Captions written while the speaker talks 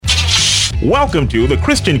Welcome to the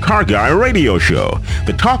Christian Car Guy Radio Show,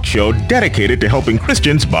 the talk show dedicated to helping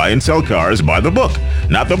Christians buy and sell cars by the book.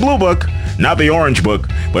 Not the blue book, not the orange book,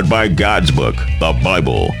 but by God's book, the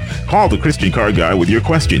Bible. Call the Christian Car Guy with your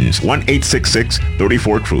questions,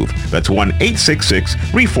 1-866-34-TRUTH. That's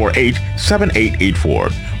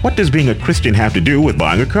 1-866-348-7884. What does being a Christian have to do with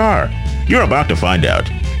buying a car? You're about to find out.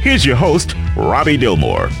 Here's your host, Robbie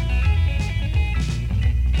Dilmore.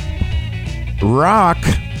 Rock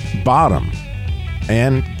bottom.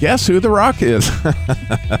 And guess who the rock is?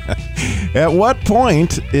 At what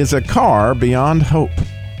point is a car beyond hope?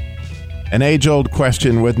 An age-old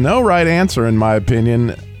question with no right answer, in my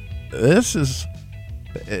opinion. This is,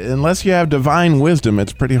 unless you have divine wisdom,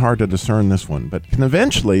 it's pretty hard to discern this one. But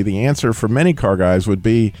conventionally, the answer for many car guys would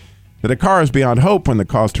be that a car is beyond hope when the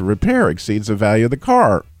cost to repair exceeds the value of the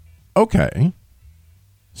car. Okay.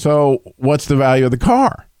 So what's the value of the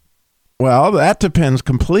car? Well, that depends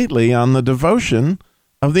completely on the devotion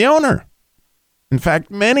of the owner. In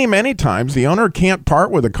fact, many, many times the owner can't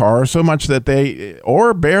part with a car so much that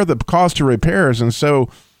or bear the cost of repairs. And so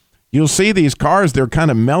you'll see these cars, they're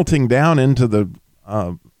kind of melting down into the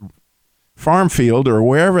farm field or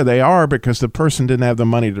wherever they are because the person didn't have the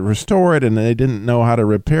money to restore it and they didn't know how to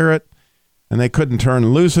repair it and they couldn't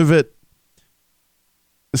turn loose of it.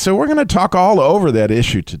 So we're going to talk all over that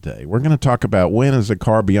issue today. We're going to talk about when is a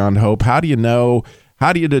car beyond hope? How do you know?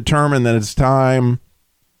 How do you determine that it's time?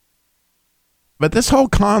 But this whole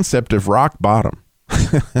concept of rock bottom.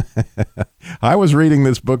 I was reading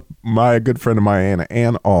this book, my good friend of mine,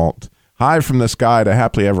 Ann Alt, High from the Sky to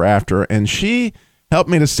Happily Ever After, and she helped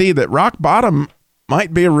me to see that rock bottom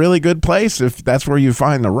might be a really good place if that's where you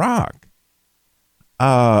find the rock.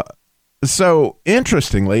 So,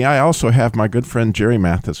 interestingly, I also have my good friend Jerry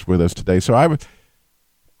Mathis with us today. So I'm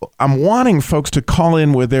wanting folks to call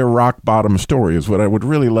in with their rock bottom story is what I would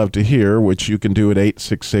really love to hear, which you can do at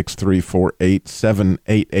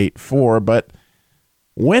 866-348-7884. But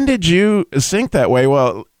when did you think that way?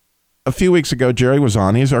 Well, a few weeks ago, Jerry was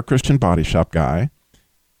on. He's our Christian Body Shop guy.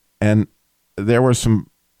 And there were some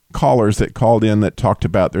callers that called in that talked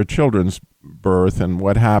about their children's birth and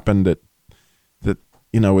what happened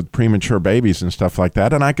with premature babies and stuff like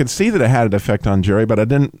that. And I could see that it had an effect on Jerry, but I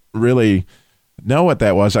didn't really know what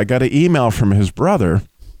that was. I got an email from his brother,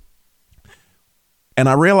 and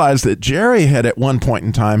I realized that Jerry had at one point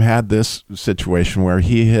in time had this situation where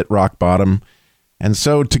he hit rock bottom. And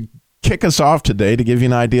so to kick us off today, to give you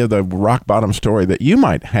an idea of the rock bottom story that you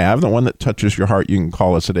might have, the one that touches your heart, you can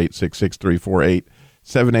call us at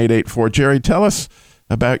 866-348-7884. Jerry, tell us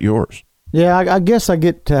about yours. Yeah, I guess I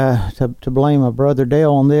get to blame my brother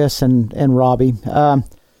Dale on this and Robbie. I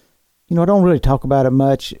don't really talk about it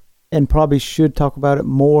much and probably should talk about it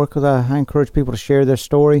more because I encourage people to share their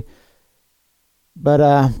story.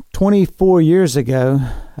 But 24 years ago,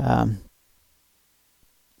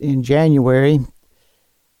 in January,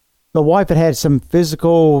 my wife had some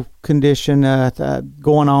physical condition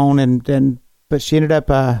going on, but she ended up,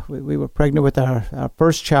 we were pregnant with our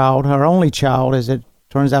first child, our only child, as it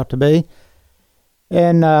turns out to be.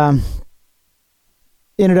 And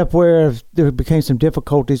ended up where there became some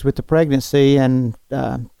difficulties with the pregnancy. And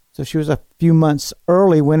so she was a few months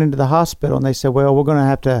early, went into the hospital, and they said, well, we're going to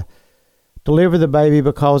have to deliver the baby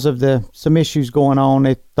because of some issues going on.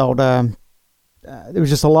 They thought there was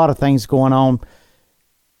just a lot of things going on.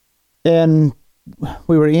 And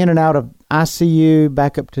we were in and out of ICU,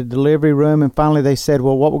 back up to the delivery room, and finally they said,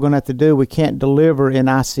 well, what we're going to have to do, we can't deliver in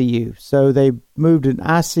ICU. So they moved an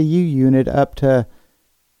ICU unit up to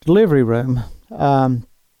delivery room.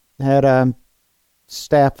 Had a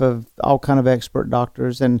staff of all kind of expert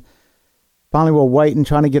doctors, and finally we're waiting,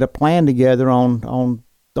 trying to get a plan together on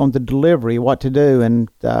the delivery, what to do, and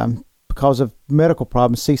because of medical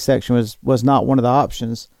problems, C-section was not one of the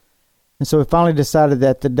options. And so we finally decided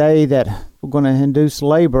that the day that we're going to induce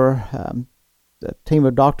labor, the team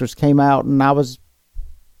of doctors came out, and I was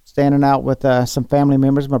standing out with some family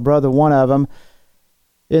members, my brother, one of them,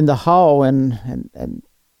 in the hall, and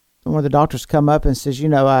one of the doctors come up and says,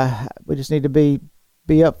 we just need to be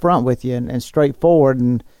up front with you and straightforward.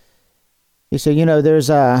 And he said,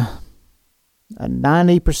 there's a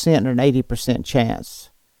 90% and an 80% chance.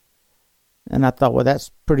 And I thought, well, that's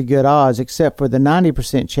pretty good odds, except for the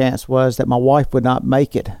 90% chance was that my wife would not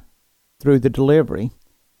make it through the delivery.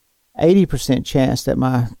 80% chance that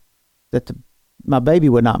my baby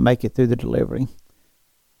would not make it through the delivery.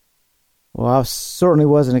 Well, I certainly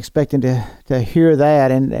wasn't expecting to hear that,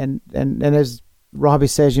 and as Robbie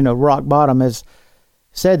says, rock bottom has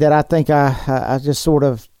said that. I think I just sort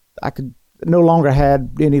of I no longer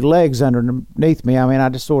had any legs underneath me. I mean, I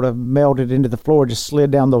just sort of melted into the floor, just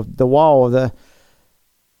slid down the wall of the.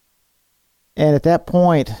 And at that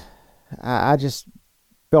point, I just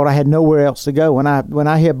felt I had nowhere else to go. When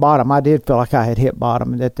I hit bottom, I did feel like I had hit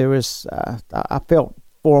bottom. That there was, I felt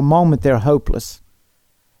for a moment there hopeless.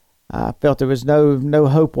 I felt there was no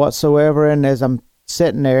hope whatsoever. And as I'm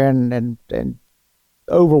sitting there and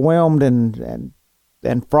overwhelmed and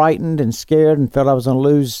frightened and scared and felt I was going to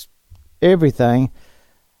lose everything,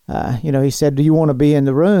 he said, "Do you want to be in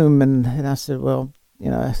the room?" And I said, "Well,"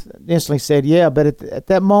 I instantly said, "Yeah." But at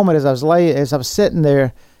that moment, as I was sitting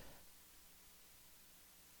there,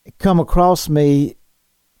 it come across me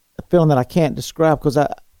a feeling that I can't describe, because I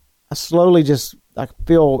slowly just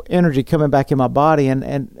feel energy coming back in my body,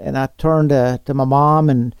 and I turned to my mom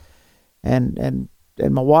and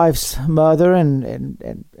my wife's mother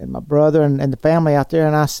and my brother and the family out there,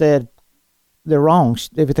 and I said, "They're wrong.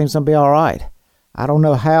 Everything's gonna be all right. I don't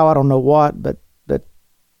know how, I don't know what, but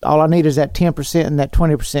all I need is that 10% and that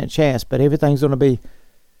 20% chance, but everything's gonna be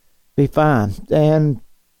fine." And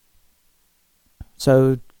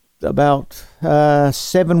so about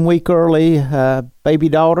 7 week early, baby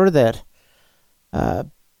daughter that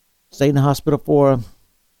stayed in the hospital for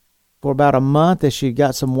about a month as she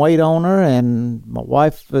got some weight on her, and my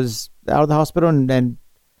wife was out of the hospital, and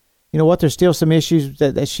you know what, there's still some issues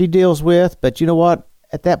that she deals with, but you know what,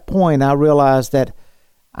 at that point I realized that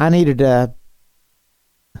I needed to,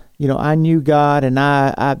 I knew God, and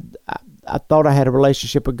I thought I had a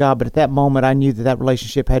relationship with God, but at that moment I knew that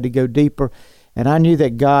relationship had to go deeper, and I knew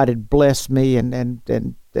that God had blessed me and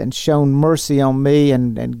shown mercy on me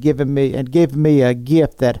and given me a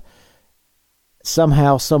gift that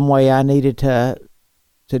somehow, some way I needed to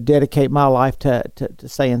dedicate my life to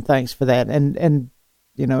saying thanks for that. And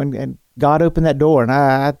God opened that door, and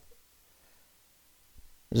I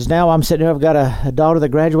just now I'm sitting here, I've got a daughter that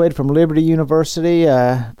graduated from Liberty University,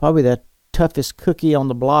 probably the toughest cookie on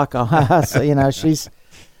the block. So, she's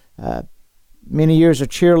many years of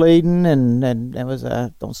cheerleading and was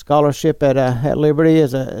on scholarship at Liberty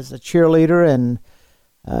as a cheerleader, and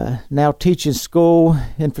now teaching school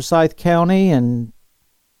in Forsyth County and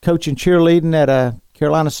coaching cheerleading at a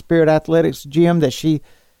Carolina Spirit Athletics gym that she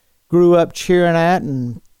grew up cheering at.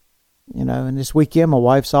 And and this weekend my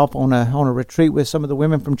wife's off on a retreat with some of the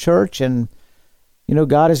women from church, and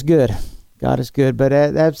God is good. God is good. But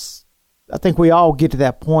I think we all get to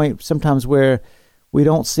that point sometimes where we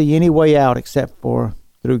don't see any way out except for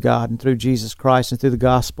through God and through Jesus Christ and through the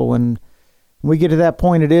gospel. And when we get to that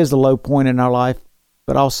point, it is the low point in our life,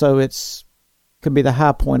 but also could be the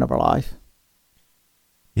high point of our life.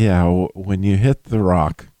 Yeah, when you hit the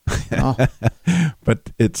rock. Oh.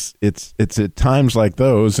 But it's at times like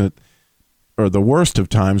those that are the worst of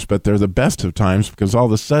times, but they're the best of times, because all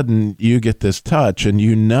of a sudden you get this touch, and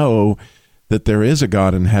that there is a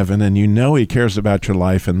God in heaven, and He cares about your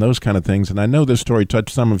life and those kind of things. And I know this story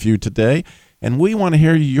touched some of you today, and we want to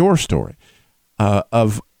hear your story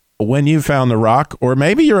of when you found the rock, or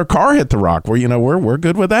maybe your car hit the rock. Where we're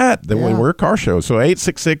good with that. Yeah. We're a car show. So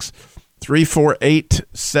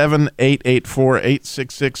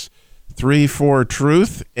 866-348-7884,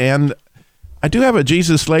 866-34-TRUTH. And I do have a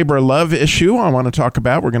Jesus, labor, love issue I want to talk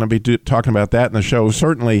about. We're going to be talking about that in the show.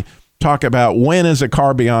 Certainly talk about when is a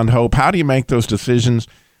car beyond hope? How do you make those decisions?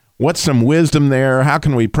 What's some wisdom there? How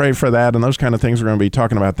can we pray for that? And those kind of things. We're going to be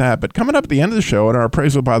talking about that. But coming up at the end of the show, in our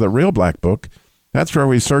Appraisal by the Real Black Book, that's where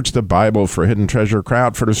we search the Bible for hidden treasure, cry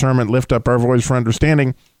out for discernment, lift up our voice for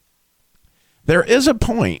understanding. There is a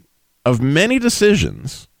point of many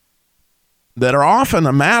decisions that are often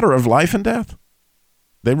a matter of life and death.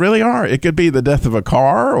 They really are. It could be the death of a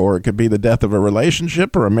car, or it could be the death of a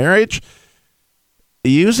relationship or a marriage.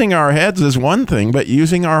 Using our heads is one thing, but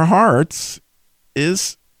using our hearts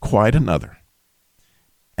is quite another.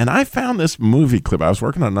 And I found this movie clip. I was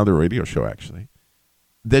working on another radio show, actually,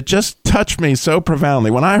 that just touched me so profoundly.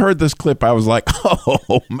 When I heard this clip, I was like,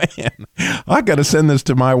 oh, man, I got to send this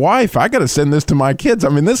to my wife. I got to send this to my kids. I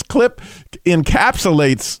mean, this clip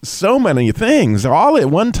encapsulates so many things all at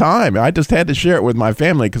one time. I just had to share it with my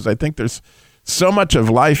family because I think there's so much of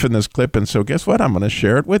life in this clip. And so guess what? I'm going to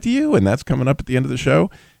share it with you. And that's coming up at the end of the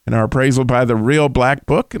show in our Appraisal by the Real Black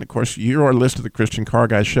Book. And, of course, you're listening to the Christian Car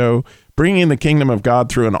Guy Show, bringing the kingdom of God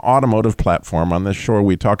through an automotive platform. On this show,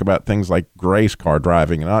 we talk about things like grace car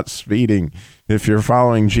driving, not speeding, if you're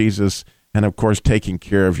following Jesus, and, of course, taking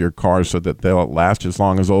care of your cars so that they'll last as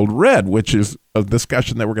long as Old Red, which is a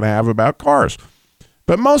discussion that we're going to have about cars.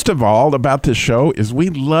 But most of all about this show is we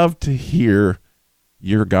love to hear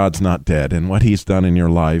your God's not dead and what he's done in your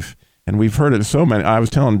life And we've heard it so many. I was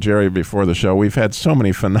telling Jerry before the show, we've had so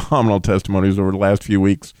many phenomenal testimonies over the last few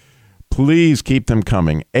weeks. Please keep them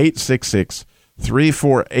coming.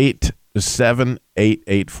 866-348-7884.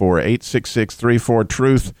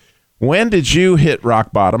 866-34-TRUTH. When did you hit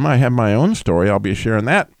rock bottom? I have my own story. I'll be sharing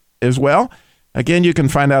that as well. Again, you can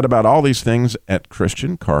find out about all these things at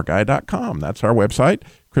ChristianCarGuy.com. That's our website,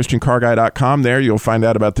 ChristianCarGuy.com. There you'll find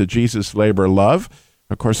out about the Jesus Labor Love.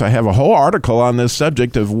 Of course, I have a whole article on this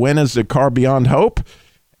subject of when is the car beyond hope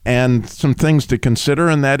and some things to consider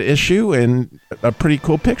in that issue and a pretty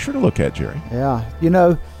cool picture to look at, Jerry. Yeah.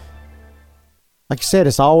 Like you said,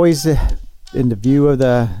 it's always in the view of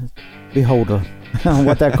the beholder.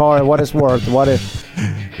 What that car, what it's worth,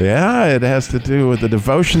 Yeah, it has to do with the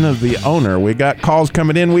devotion of the owner. We got calls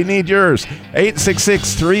coming in. We need yours.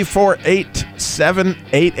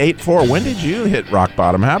 866-348-7884. When did you hit rock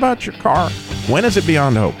bottom? How about your car? When is it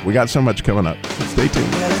beyond hope? We got so much coming up. Stay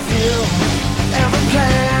tuned. Well, if you ever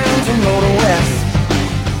plan to go to West,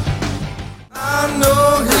 I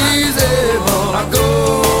know he's able. I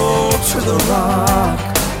go to the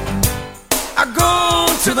rock. I go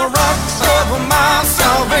to the rock of my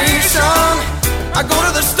salvation. I go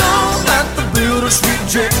to the stone that the builders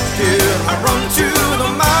rejected. I run to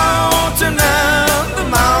the mountain and the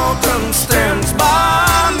mountain stands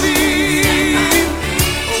by me.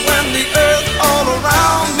 When the earth all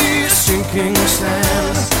around me is sinking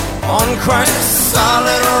sand, on Christ's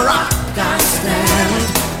solid rock I stand.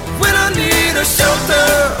 When I need a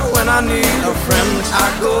shelter, when I need a friend,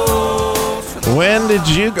 I go. When did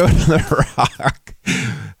you go to the rock?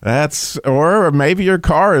 Or maybe your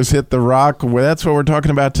car has hit the rock. That's what we're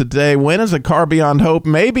talking about today. When is a car beyond hope?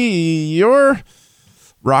 Maybe your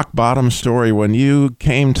rock bottom story when you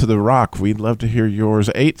came to the rock. We'd love to hear yours.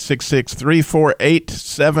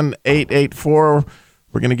 866-348-7884.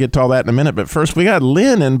 We're going to get to all that in a minute. But first, we got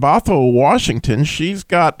Lynn in Bothell, Washington. She's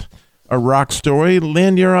got a rock story.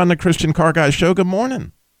 Lynn, you're on the Christian Car Guy Show. Good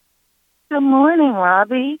morning. Good morning,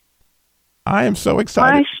 Robbie. I am so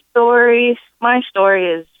excited. My story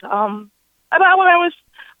is about when I was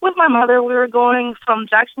with my mother. We were going from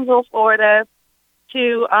Jacksonville, Florida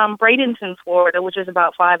to Bradenton, Florida, which is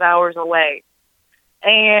about 5 hours away.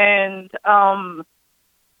 And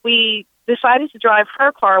we decided to drive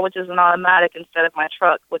her car, which is an automatic, instead of my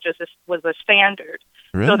truck, which was a standard,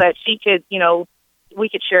 really? So that she could, we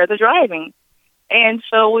could share the driving. And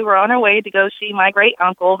so we were on our way to go see my great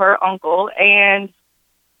uncle, her uncle, and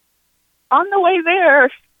on the way there,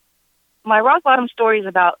 my rock bottom story is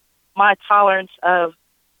about my tolerance of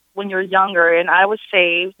when you're younger. And I was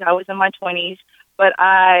saved. I was in my 20s, but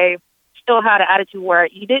I still had an attitude where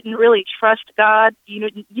you didn't really trust God. You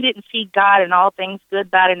didn't see God in all things, good,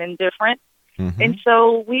 bad, and indifferent. Mm-hmm. And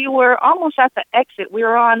so we were almost at the exit. We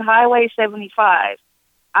were on Highway 75,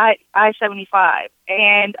 I-75.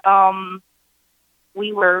 And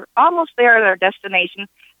we were almost there at our destination.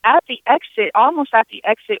 Almost at the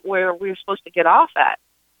exit where we were supposed to get off at,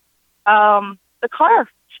 the car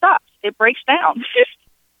stops. It breaks down.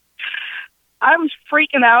 I'm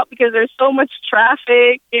freaking out because there's so much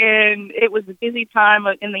traffic, and it was a busy time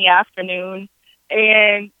in the afternoon.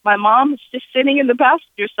 And my mom's just sitting in the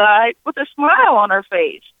passenger side with a smile on her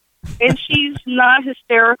face. And she's not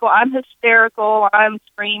hysterical. I'm hysterical. I'm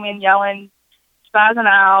screaming, yelling, spazzing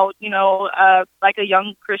out, like a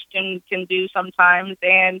young Christian can do sometimes.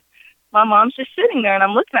 And my mom's just sitting there, and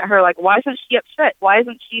I'm looking at her like, why isn't she upset? Why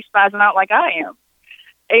isn't she spazzing out like I am?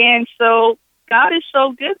 And so God is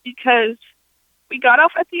so good, because we got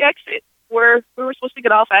off at the exit where we were supposed to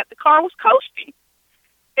get off at. The car was coasting.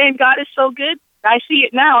 And God is so good. I see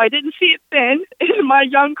it now. I didn't see it then in my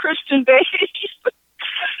young Christian days.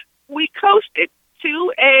 We coasted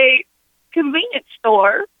to a convenience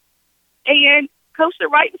store and coasted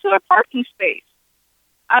right into a parking space.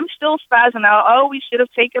 I'm still spazzing out. Oh, we should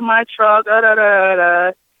have taken my truck.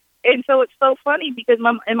 And so it's so funny because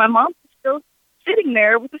my mom is still sitting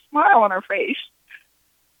there with a smile on her face.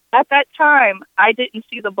 At that time, I didn't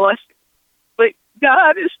see the blessing. But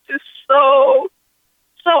God is just so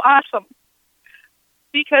awesome,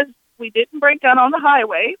 because we didn't break down on the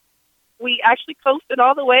highway. We actually coasted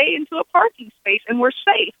all the way into a parking space, and we're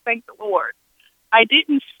safe, thank the Lord. I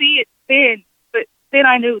didn't see it then, but then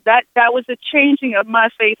I knew that was a changing of my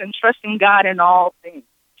faith and trusting God in all things.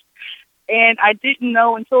 And I didn't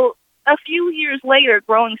know until a few years later,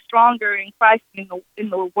 growing stronger in Christ, in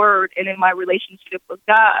the Word, and in my relationship with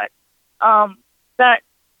God, that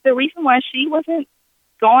the reason why she wasn't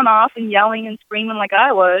going off and yelling and screaming like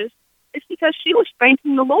I was is because she was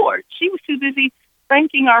thanking the Lord. She was too busy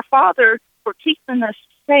thanking our Father for keeping us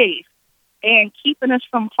safe and keeping us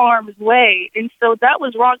from harm's way. And so that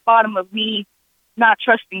was rock bottom of me not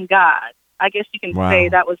trusting God. I guess you can say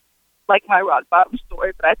that was like my rock bottom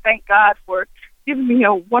story, but I thank God for giving me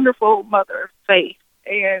a wonderful mother of faith.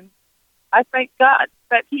 And I thank God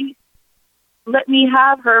that he let me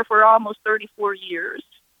have her for almost 34 years,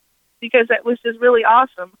 because that was just really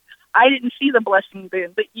awesome. I didn't see the blessing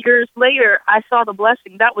then, but years later, I saw the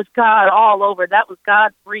blessing. That was God all over. That was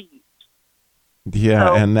God breathed. Yeah,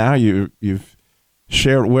 so, and now you've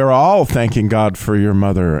shared. We're all thanking God for your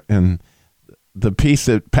mother and the peace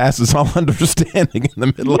that passes all understanding in the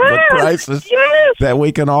middle of a crisis. Yes. That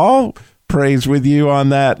we can all praise with you on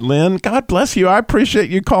that, Lynn. God bless you. I appreciate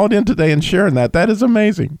you calling in today and sharing that. That is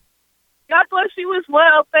amazing. God bless you as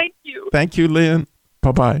well. Thank you. Thank you, Lynn.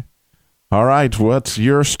 Bye-bye. All right, what's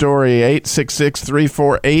your story?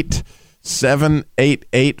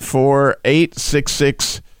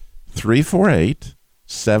 866-348-7884,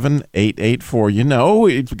 866-348-7884. You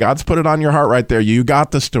know, God's put it on your heart right there. You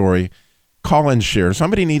got the story. Call and share.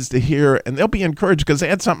 Somebody needs to hear, and they'll be encouraged because they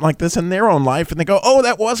had something like this in their own life, and they go, oh,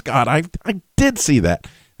 that was God. I did see that.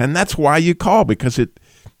 And that's why you call, because it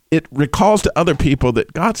recalls to other people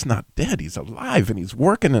that God's not dead. He's alive, and he's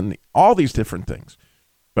working in all these different things.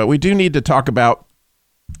 But we do need to talk about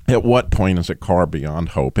at what point is a car beyond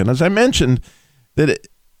hope. And as I mentioned, that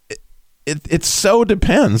it so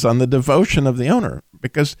depends on the devotion of the owner,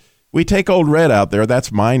 because we take old Red out there.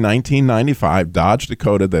 That's my 1995 Dodge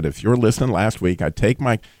Dakota that, if you're listening last week, I take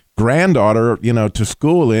my granddaughter, to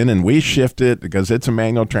school in, and we shift it because it's a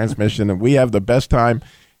manual transmission, and we have the best time.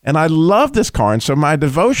 And I love this car. And so my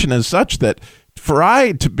devotion is such that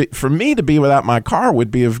for me to be without my car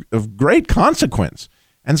would be of great consequence.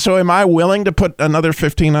 And so am I willing to put another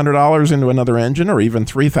 $1,500 into another engine, or even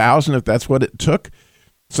 $3,000 if that's what it took,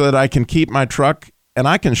 so that I can keep my truck? And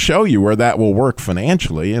I can show you where that will work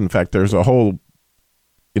financially. In fact, there's a whole,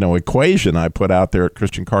 equation I put out there at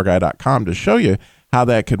ChristianCarGuy.com to show you how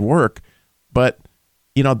that could work. But,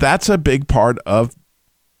 that's a big part of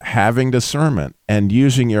having discernment and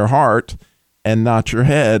using your heart and not your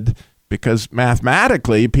head, because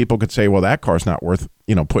mathematically people could say, well, that car's not worth,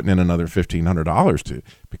 putting in another $1,500 to,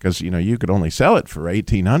 because, you could only sell it for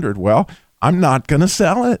 $1,800. Well, I'm not going to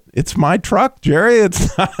sell it. It's my truck, Jerry.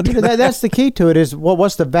 It's not. That's the key to it, is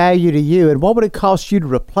what's the value to you, and what would it cost you to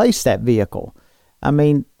replace that vehicle? I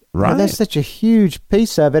mean, right. That's such a huge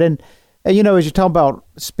piece of it. And as you talk about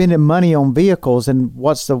spending money on vehicles and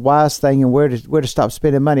what's the wise thing and where to stop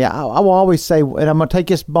spending money, I will always say, and I'm going to take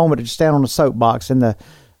this moment to stand on a soapbox in the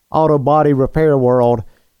auto body repair world.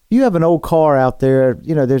 You have an old car out there,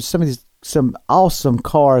 there's some awesome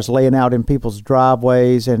cars laying out in people's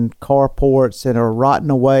driveways and carports and are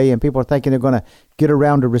rotting away, and people are thinking they're going to get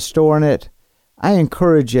around to restoring it. I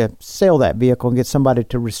encourage you, sell that vehicle and get somebody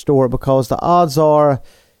to restore it, because the odds are,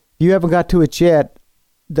 you haven't got to it yet,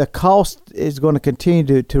 the cost is going to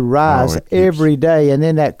continue to rise every day, and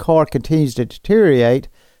then that car continues to deteriorate.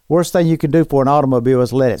 Worst thing you can do for an automobile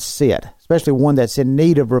is let it sit, especially one that's in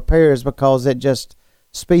need of repairs, because it just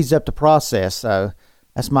speeds up the process. So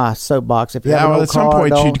that's my soapbox. If you have an old at some car,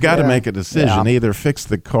 point you've got to make a decision. Either fix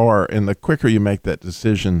the car, and the quicker you make that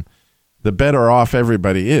decision, the better off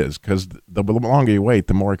everybody is, because the longer you wait,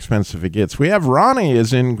 the more expensive it gets. We have Ronnie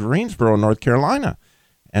is in Greensboro, North Carolina.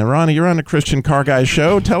 And Ronnie, you're on the Christian Car Guy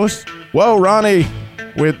Show. Tell us. Whoa, Ronnie,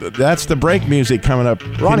 that's the break music coming up.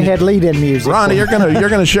 Ronnie had lead-in music. Ronnie, you're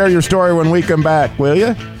gonna share your story when we come back, will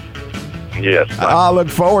you? Yes. I'll look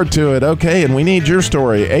forward to it. Okay, and we need your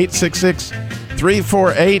story.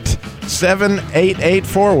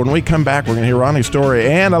 866-348-7884. When we come back, we're going to hear Ronnie's story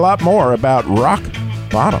and a lot more about rock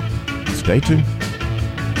bottom. Stay tuned.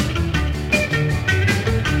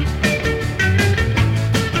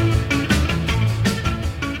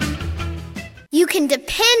 You can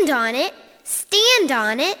depend on it, stand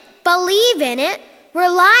on it, believe in it,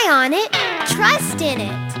 rely on it, trust in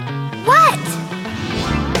it. What?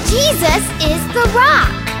 Jesus is the rock.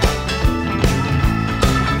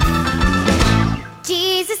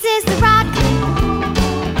 Jesus is the rock.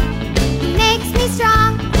 He makes me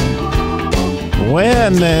strong.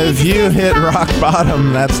 When have you hit rock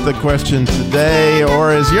bottom? That's the question today.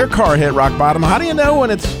 Or has your car hit rock bottom? How do you know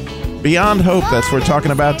when it's beyond hope? That's what we're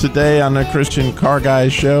talking about today on the Christian Car Guy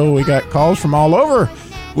Show. We got calls from all over.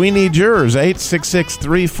 We need yours.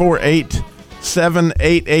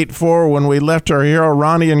 866-348-7884. When we left our hero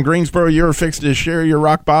Ronnie in Greensboro, you were fixing to share your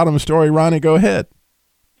rock bottom story. Ronnie, go ahead.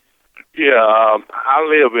 Yeah, I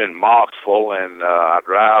live in Moxville, and I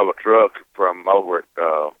drive a truck from over at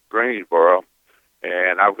Greensboro,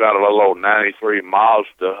 and I've got a little old 93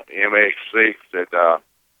 Mazda MX-6 that I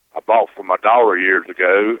bought for my daughter years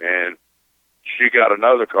ago, and she got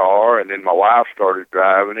another car, and then my wife started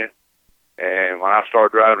driving it. And when I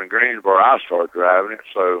started driving in Greensboro, I started driving it.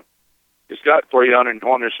 So it's got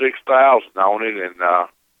 326,000 on it, and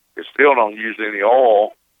it still don't use any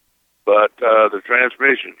oil. But the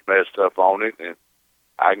transmission's messed up on it, and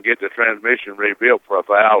I can get the transmission rebuilt for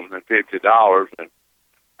 $1,050, and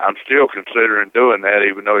I'm still considering doing that,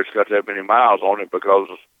 even though it's got that many miles on it, because,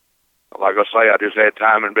 like I say, I just had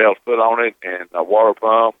timing belts put on it and a water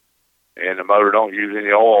pump, and the motor don't use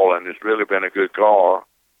any oil, and it's really been a good car,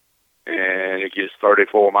 and it gets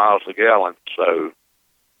 34 miles a gallon. So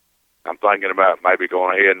I'm thinking about maybe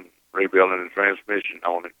going ahead and rebuilding the transmission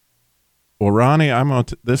on it. Well, Ronnie,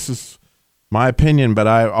 this is my opinion, but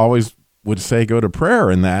I always would say go to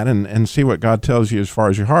prayer in that and see what God tells you as far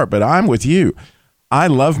as your heart. But I'm with you. I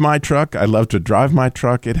love my truck. I love to drive my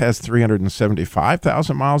truck. It has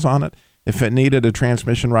 375,000 miles on it. If it needed a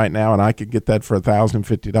transmission right now and I could get that for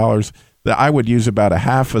 $1,050, I would use about a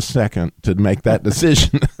half a second to make that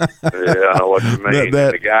decision. Yeah, I know what you mean.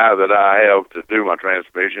 The guy that I have to do my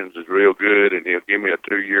transmissions is real good, and he'll give me a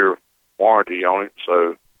 2-year warranty on it,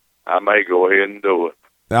 so I may go ahead and do it.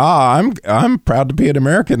 I'm proud to be an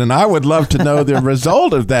American, and I would love to know the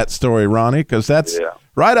result of that story, Ronnie, because that's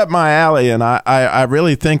right up my alley, and I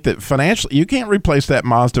really think that financially, you can't replace that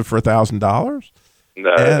Mazda for $1,000.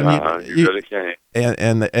 No, you really can't.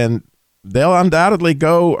 And they'll undoubtedly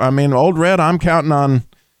go. I mean, Old Red, I'm counting on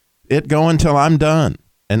it going till I'm done.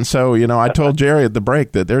 And so, I told Jerry at the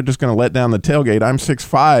break that they're just going to let down the tailgate. I'm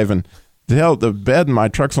 6'5", and the bed in my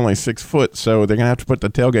truck's only 6 foot, so they're going to have to put the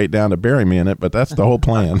tailgate down to bury me in it, but that's the whole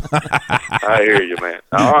plan. I hear you, man.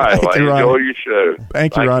 All right, well, enjoy your show.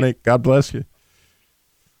 Thank you, Ronnie. God bless you.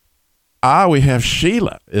 We have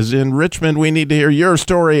Sheila is in Richmond. We need to hear your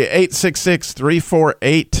story.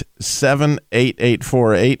 866-348-7884.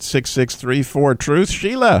 866-34-TRUTH.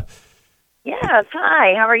 Sheila. Yes.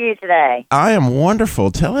 Hi. How are you today? I am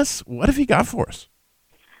wonderful. Tell us, what have you got for us?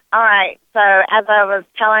 All right. So as I was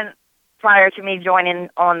telling prior to me joining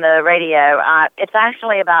on the radio, it's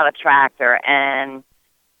actually about a tractor. And,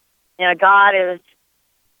 God is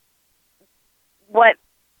what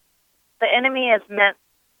the enemy is meant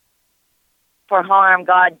for harm,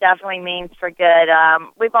 God definitely means for good.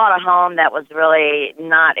 We bought a home that was really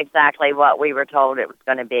not exactly what we were told it was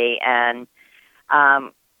going to be, and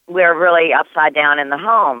we're really upside down in the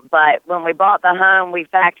home. But when we bought the home, we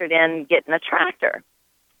factored in getting a tractor,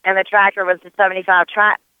 and the tractor was the 75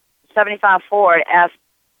 Ford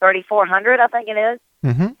F3400, I think it is.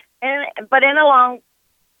 Mm-hmm. But in a long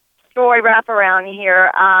story wrap around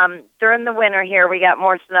here, during the winter here, we got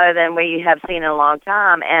more snow than we have seen in a long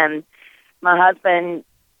time, and my husband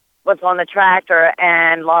was on the tractor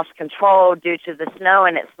and lost control due to the snow,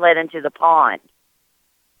 and it slid into the pond.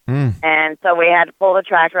 And so we had to pull the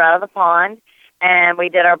tractor out of the pond, and we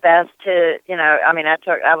did our best to,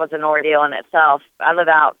 that was an ordeal in itself. I live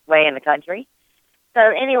out way in the country. So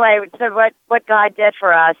anyway, what God did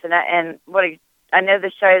for us, and what I know the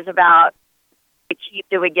show's about,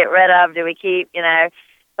 do we get rid of, do we keep,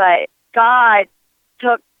 but God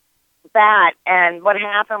took that, and what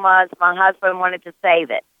happened was my husband wanted to save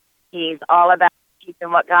it. He's all about keeping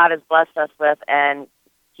what God has blessed us with and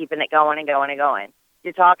keeping it going and going and going.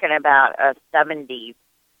 You're talking about a 70s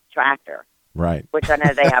tractor, right? Which I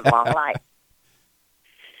know they have long life.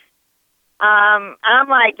 I'm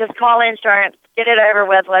like, just call insurance, get it over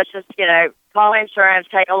with. Let's just, call insurance,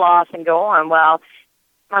 take a loss, and go on. Well,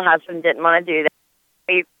 my husband didn't want to do that.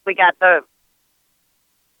 We got the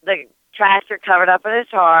tractor covered up with his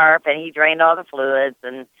tarp, and he drained all the fluids,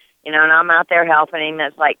 and and I'm out there helping him.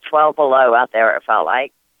 It's like 12 below out there, it felt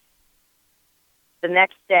like. The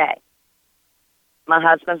next day, my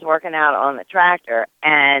husband's working out on the tractor,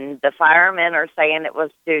 and the firemen are saying it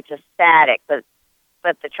was due to static, but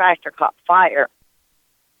the tractor caught fire,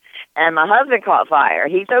 and my husband caught fire.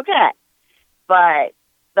 He's okay, but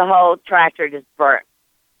the whole tractor just burnt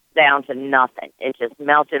down to nothing. It just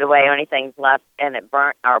melted away. Only things left, and it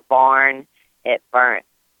burnt our barn. It burnt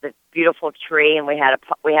the beautiful tree, and we have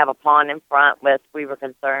a pond in front we were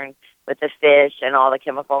concerned with the fish and all the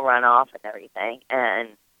chemical runoff and everything. And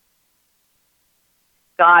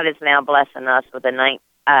God is now blessing us with a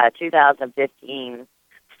 2015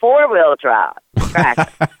 4-wheel drive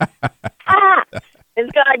tractor. Is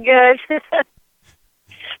God good?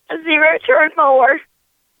 A zero-turn mower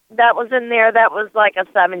that was in there. That was like a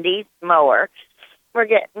 70s mower. We're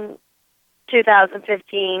getting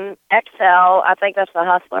 2015 XL. I think that's the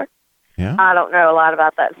Hustler. Yeah. I don't know a lot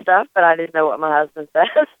about that stuff, but I didn't know what my husband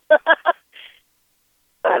says.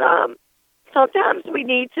 But sometimes we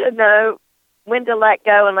need to know when to let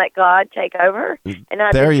go and let God take over. And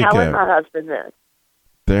I've been telling my husband this.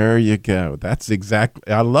 There you go. That's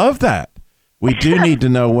exactly. I love that. We do need to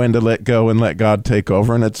know when to let go and let God take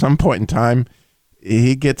over. And at some point in time,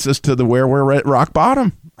 he gets us to where we're at rock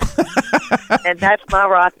bottom. And that's my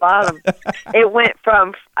rock bottom. It went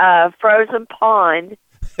from frozen pond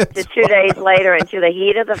to 2 days later into the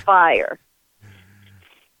heat of the fire.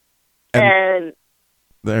 And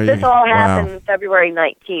this all happened February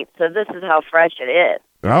 19th, so this is how fresh it is.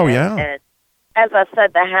 Oh, yeah. And as I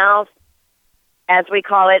said, the house, as we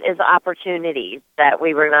call it, is opportunities that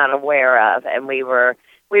we were not aware of, and we were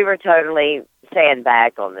totally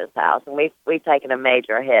sandbagged on this house, and we've taken a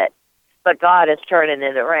major hit. But God is turning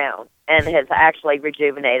it around and has actually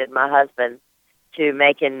rejuvenated my husband to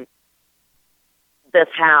making this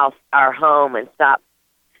house our home and stop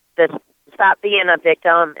being a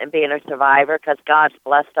victim and being a survivor, because God's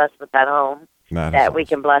blessed us with that home that we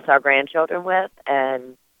can bless our grandchildren with.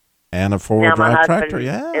 And a four-wheel drive tractor,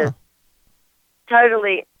 is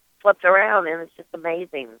totally flipped around, and it's just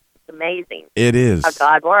amazing. It's amazing. It is. How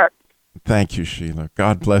God works. Thank you, Sheila.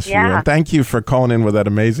 God bless you. And thank you for calling in with that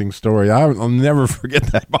amazing story. I'll never forget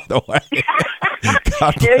that, by the way.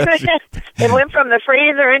 God bless you. It went from the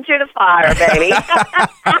freezer into the fire, baby.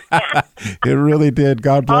 It really did.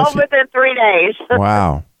 God bless you. All within 3 days.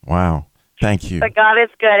 Wow. Thank you. But God is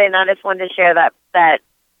good, and I just wanted to share that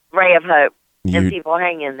ray of hope. And people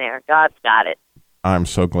hang in there. God's got it. I'm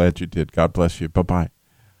so glad you did. God bless you. Bye-bye.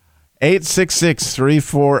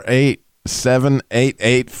 866-348-7884.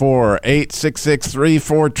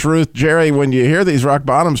 866-34-TRUTH. Jerry, when you hear these rock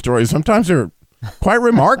bottom stories, sometimes they're quite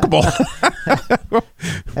remarkable.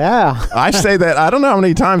 Yeah. I say that. I don't know how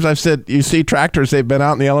many times I've said, you see tractors, they've been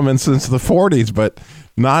out in the elements since the 40s, but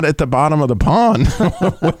not at the bottom of the pond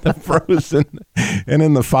with the frozen and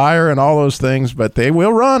in the fire and all those things. But they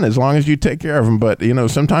will run as long as you take care of them. But,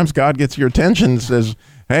 sometimes God gets your attention and says,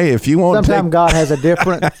 hey, if you won't Sometimes God has a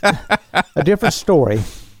different story.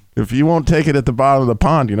 If you won't take it at the bottom of the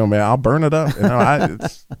pond, man, I'll burn it up.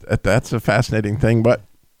 That's a fascinating thing. But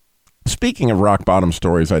speaking of rock bottom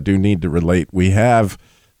stories, I do need to relate. We have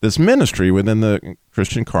this ministry within the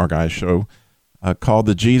Christian Car Guys show called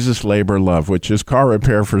the Jesus Labor Love, which is car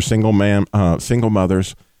repair for single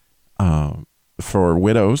mothers, for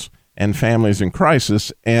widows and families in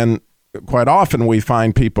crisis. And quite often we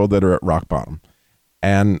find people that are at rock bottom.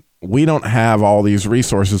 And we don't have all these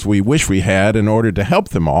resources we wish we had in order to help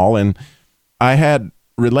them all. And I had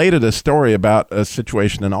related a story about a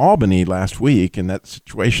situation in Albany last week, and that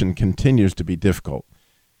situation continues to be difficult.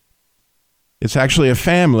 It's actually a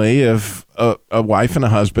family of a wife and a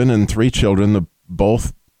husband and 3 children.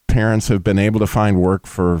 Both parents have been able to find work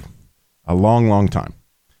for a long, long time.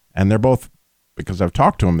 And they're both, because I've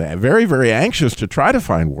talked to them, they're very, very anxious to try to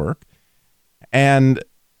find work. And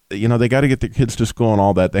they got to get their kids to school and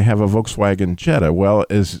all that. They have a Volkswagen Jetta. Well,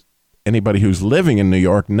 as anybody who's living in New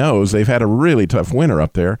York knows, they've had a really tough winter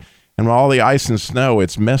up there. And with all the ice and snow,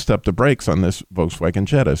 it's messed up the brakes on this Volkswagen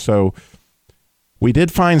Jetta. So we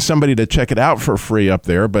did find somebody to check it out for free up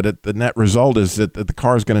there, but the net result is that the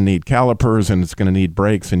car is going to need calipers and it's going to need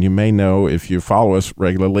brakes. And you may know, if you follow us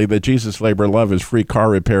regularly, that Jesus Labor Love is free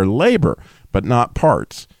car repair labor, but not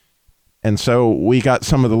parts. And so we got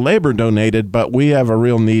some of the labor donated, but we have a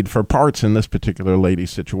real need for parts in this particular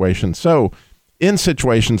lady's situation. So in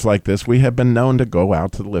situations like this, we have been known to go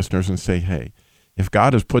out to the listeners and say, hey, if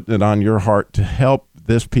God is putting it on your heart to help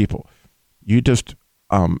this people, you just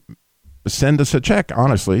send us a check,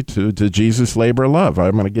 honestly, to Jesus Labor Love.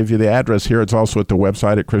 I'm going to give you the address here. It's also at the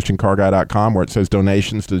website at ChristianCarGuy.com, where it says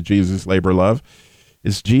donations to Jesus Labor Love.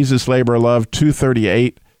 It's Jesus Labor Love,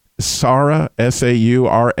 238 Saura,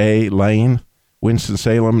 S-A-U-R-A Lane,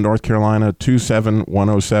 Winston-Salem, North Carolina,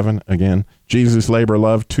 27107. Again, Jesus Labor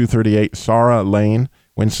Love, 238 Saura Lane,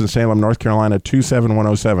 Winston-Salem, North Carolina,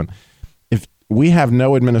 27107. If we have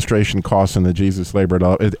no administration costs in the Jesus Labor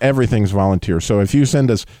Love, everything's volunteer. So if you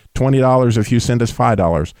send us $20, if you send us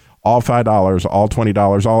 $5, all $5, all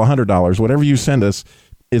 $20, all $100, whatever you send us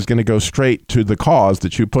is going to go straight to the cause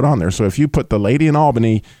that you put on there. So if you put the lady in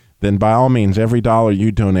Albany, then by all means, every dollar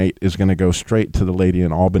you donate is going to go straight to the lady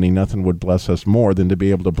in Albany. Nothing would bless us more than to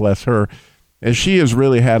be able to bless her, as she has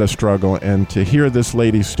really had a struggle. And to hear this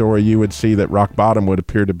lady's story, you would see that rock bottom would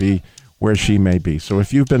appear to be where she may be. So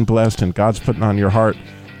if you've been blessed and God's putting on your heart,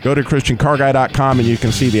 go to ChristianCarGuy.com and you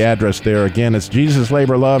can see the address there. Again, it's Jesus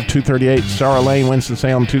Labor Love, 238 Saura Lane,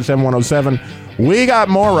 Winston-Salem, 27107. We got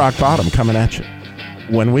more rock bottom coming at you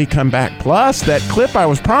when we come back. Plus, that clip I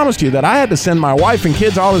was promised you that I had to send my wife and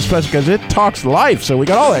kids all this stuff because it talks life. So we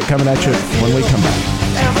got all that coming at you when we come back.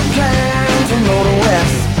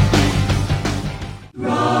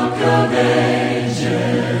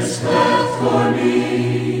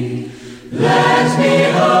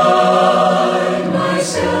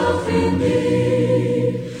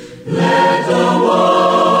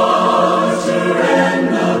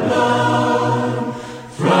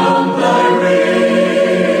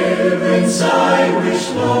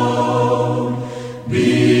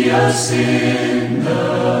 Jesus in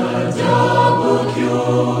the double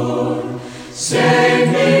cure, save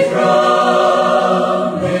me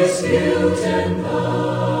from this guilt and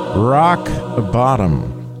love. Rock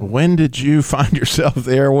bottom. When did you find yourself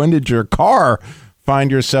there? When did your car find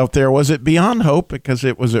yourself there? Was it beyond hope because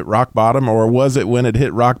it was at rock bottom, or was it when it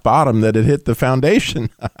hit rock bottom that it hit the foundation?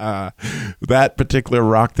 That particular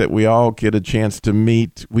rock that we all get a chance to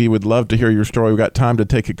meet. We would love to hear your story. We've got time to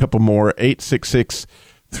take a couple more. 866-348-7884,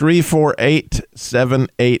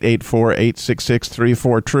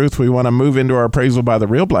 866-34-TRUTH. We want to move into our appraisal by the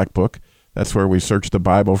Real Black Book. That's where we search the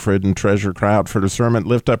Bible for hidden treasure, cry out for discernment,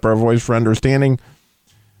 lift up our voice for understanding.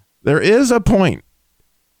 There is a point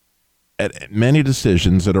at many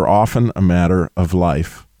decisions that are often a matter of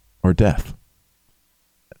life or death.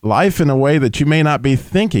 Life in a way that you may not be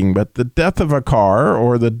thinking, but the death of a car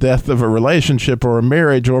or the death of a relationship or a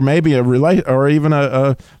marriage or maybe or even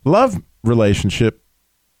a love relationship.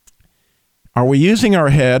 Are we using our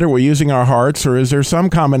head? Are we using our hearts? Or is there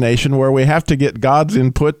some combination where we have to get God's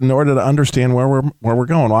input in order to understand where we're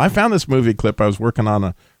going? Well, I found this movie clip. I was working on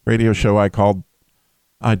a radio show called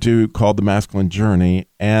The Masculine Journey,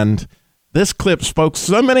 and this clip spoke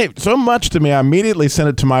so much to me. I immediately sent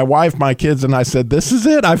it to my wife, my kids, and I said, this is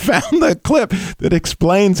it. I found the clip that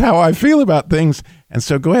explains how I feel about things. And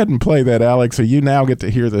so go ahead and play that, Alex, so you now get to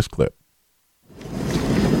hear this clip.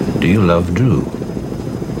 Do you love Drew?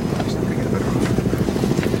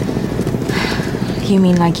 You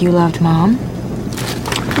mean like you loved Mom?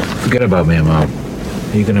 Forget about me and Mom.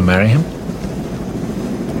 Are you going to marry him?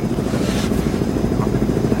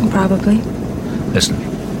 Probably. Listen,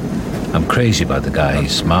 I'm crazy about the guy.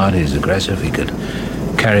 He's smart, he's aggressive, he could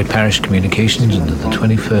carry parish communications into the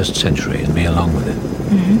 21st century and be along with it.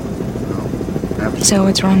 Mm-hmm. So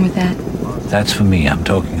what's wrong with that? That's for me. I'm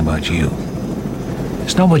talking about you.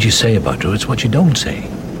 It's not what you say about Drew, it's what you don't say.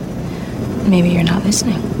 Maybe you're not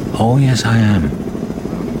listening. Oh, yes, I am.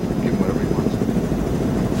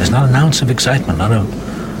 There's not an ounce of excitement, not a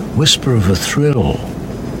whisper of a thrill.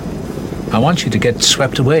 I want you to get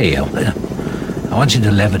swept away. I want you to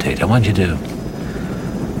levitate. I want you to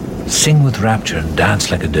sing with rapture and dance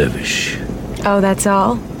like a dervish. Oh, that's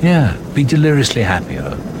all? Yeah, be deliriously happy, or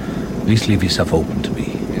at least leave yourself open to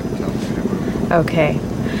be. Okay.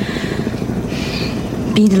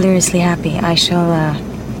 Be deliriously happy. I shall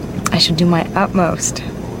do my utmost.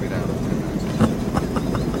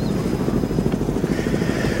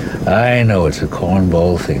 I know it's a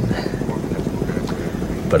cornball thing.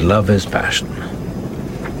 But love is passion.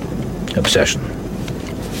 Obsession.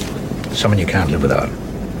 Someone you can't live without.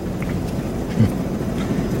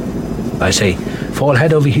 I say, fall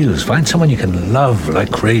head over heels. Find someone you can love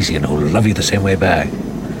like crazy and who'll love you the same way back.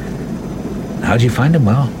 How do you find him?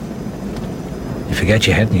 Well, you forget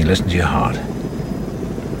your head and you listen to your heart.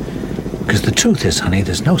 Because the truth is, honey,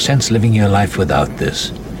 there's no sense living your life without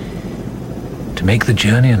this. To make the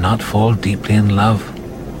journey and not fall deeply in love,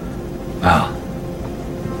 well,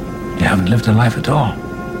 you haven't lived a life at all.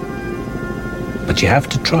 But you have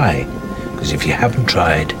to try, because if you haven't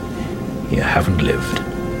tried, you haven't lived.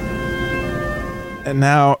 And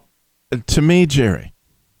now, to me, Jerry,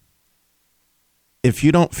 if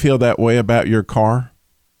you don't feel that way about your car,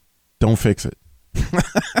 don't fix it.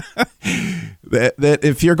 that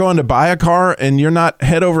if you're going to buy a car and you're not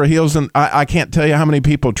head over heels, and I can't tell you how many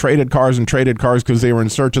people traded cars because they were in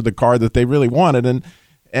search of the car that they really wanted. And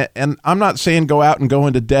I'm not saying go out and go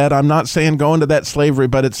into debt. I'm not saying go into that slavery.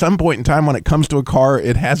 But at some point in time, when it comes to a car,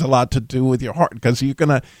 it has a lot to do with your heart, because you're going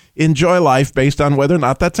to enjoy life based on whether or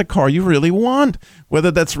not that's a car you really want,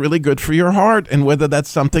 whether that's really good for your heart, and whether that's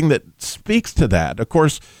something that speaks to that. Of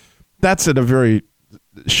course, that's at a very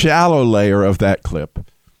shallow layer of that clip.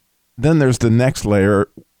 Then there's the next layer,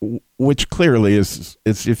 which clearly is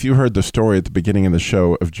if you heard the story at the beginning of the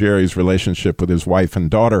show of Jerry's relationship with his wife and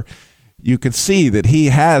daughter, you could see that he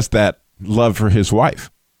has that love for his wife,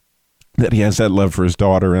 that he has that love for his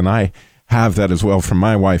daughter, and I have that as well for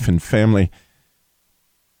my wife and family.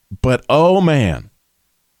 But, oh, man,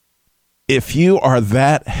 if you are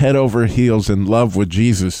that head over heels in love with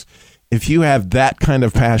Jesus, if you have that kind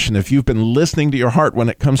of passion, if you've been listening to your heart when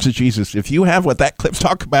it comes to Jesus, if you have what that clip's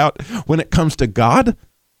talk about when it comes to God,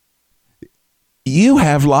 you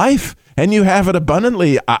have life, and you have it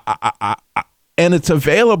abundantly. And it's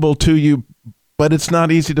available to you, but it's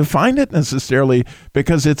not easy to find it necessarily,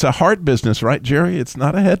 because it's a heart business, right, Jerry? It's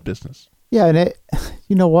not a head business. Yeah, and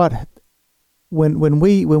you know what? When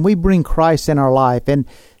we bring Christ in our life, and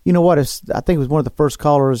you know what? I think it was one of the first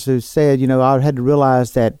callers who said, you know, I had to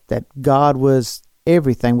realize that God was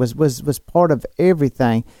everything, was part of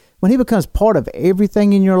everything. When He becomes part of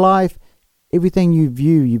everything in your life, everything you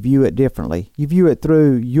view it differently. You view it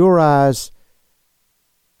through your eyes,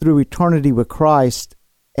 through eternity with Christ,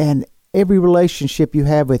 and every relationship you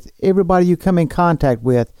have with everybody you come in contact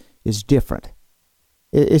with is different.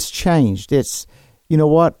 It's changed. It's, you know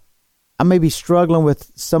what, I may be struggling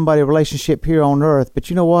with somebody, a relationship here on earth, but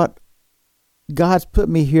you know what? God's put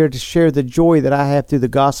me here to share the joy that I have through the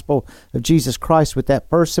gospel of Jesus Christ with that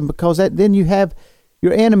person, because then you have,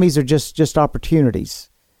 your enemies are just opportunities.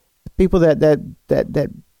 The people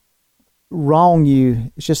that wrong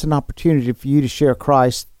you, it's just an opportunity for you to share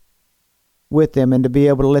Christ with them and to be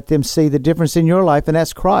able to let them see the difference in your life, and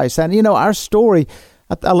that's Christ. And, you know, our story,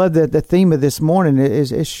 I love the theme of this morning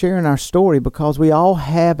is sharing our story, because we all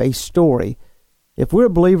have a story. If we're a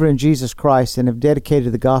believer in Jesus Christ and have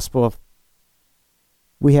dedicated the gospel,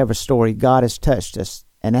 we have a story. God has touched us,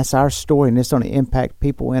 and that's our story, and it's going to impact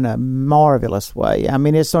people in a marvelous way. I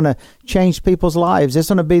mean, it's going to change people's lives. It's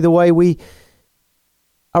going to be the way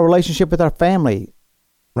our relationship with our family.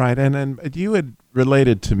 Right, and you had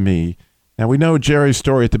related to me. Now, we know Jerry's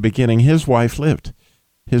story at the beginning. His wife lived.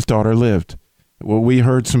 His daughter lived. Well, we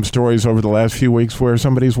heard some stories over the last few weeks where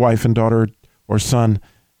somebody's wife and daughter or son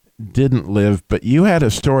didn't live, but you had a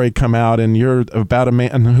story come out, and you're about a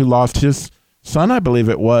man who lost his son, I believe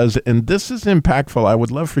it was, and this is impactful. I would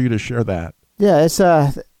love for you to share that. Yeah, it's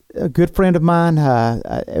a good friend of mine.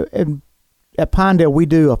 At Pinedale, we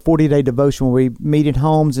do a 40-day devotion where we meet in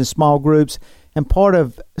homes and small groups, and part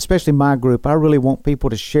of, especially my group, I really want people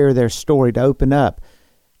to share their story, to open up.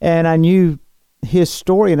 And I knew his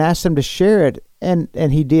story and asked him to share it, and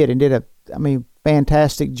he did, and did a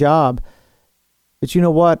fantastic job. But you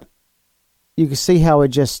know what? You can see how it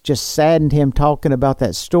just saddened him talking about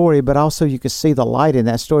that story, but also you could see the light in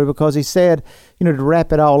that story, because he said, you know, to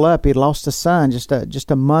wrap it all up, he lost a son,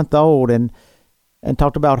 just a month old, and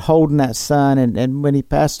talked about holding that son, and when he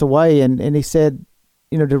passed away, and he said,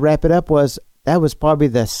 you know, to wrap it up that was probably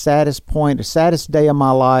the saddest point, the saddest day of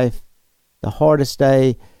my life, the hardest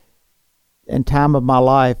day and time of my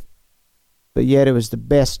life, but yet it was the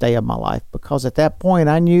best day of my life, because at that point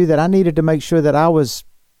I knew that I needed to make sure that I was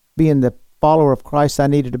being the follower of Christ I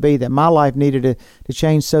needed to be, that my life needed to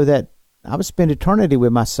change so that I would spend eternity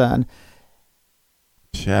with my son.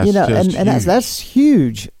 That's, you know, and that's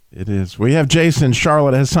huge. It is. We have Jason.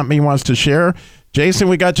 Charlotte has something he wants to share. Jason,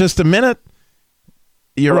 we got just a minute.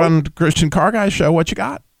 You're on Christian Car Guy Show. What you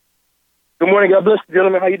got? Good morning. God bless you,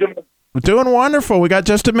 gentlemen. How you doing? We're doing wonderful. We got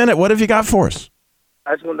just a minute. What have you got for us?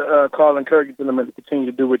 I just want to call and encourage you, gentlemen, to continue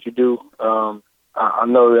to do what you do. I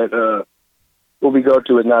know that what we go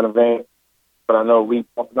through is not in vain, but I know we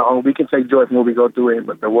can take joy from what we go through it,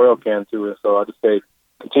 but the world can too. And so I just say,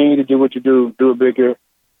 continue to do what you do it bigger,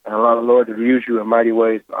 and allow the Lord to use you in mighty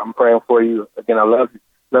ways. I'm praying for you. Again, I love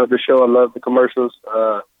the show. I love the commercials.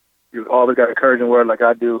 You've always got an encouraging word like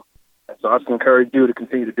I do. And so I just encourage you to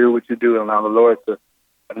continue to do what you do and allow the Lord to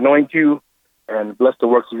anoint you and bless the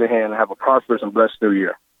works of your hand and have a prosperous and blessed new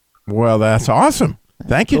year. Well, that's awesome.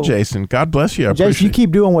 Thank you, Jason. God bless you. Jason, you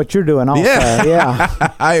keep doing what you're doing also.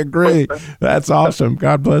 Yeah. I agree. That's awesome.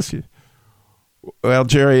 God bless you. Well,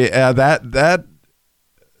 Jerry, that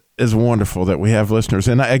is wonderful that we have listeners.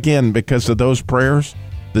 And again, because of those prayers,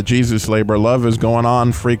 the Jesus Labor Love is going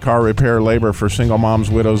on. Free car repair labor for single moms,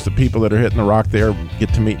 widows, the people that are hitting the rock there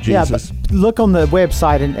get to meet Jesus. Yeah, look on the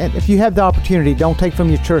website, and if you have the opportunity, don't take from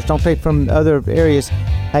your church, don't take from other areas.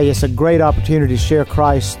 Hey, it's a great opportunity to share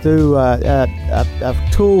Christ through a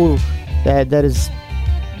tool that is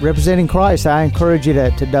representing Christ. I encourage you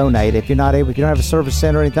to donate. If you're not able, if you don't have a service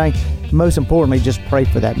center or anything, most importantly, just pray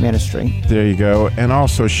for that ministry. There you go. And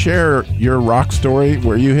also share your rock story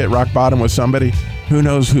where you hit rock bottom with somebody. Who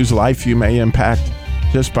knows whose life you may impact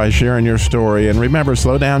just by sharing your story. And remember,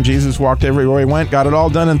 slow down. Jesus walked everywhere he went, got it all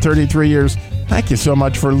done in 33 years. Thank you so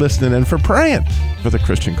much for listening and for praying for the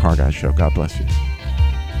Christian Car Guy Show. God bless you.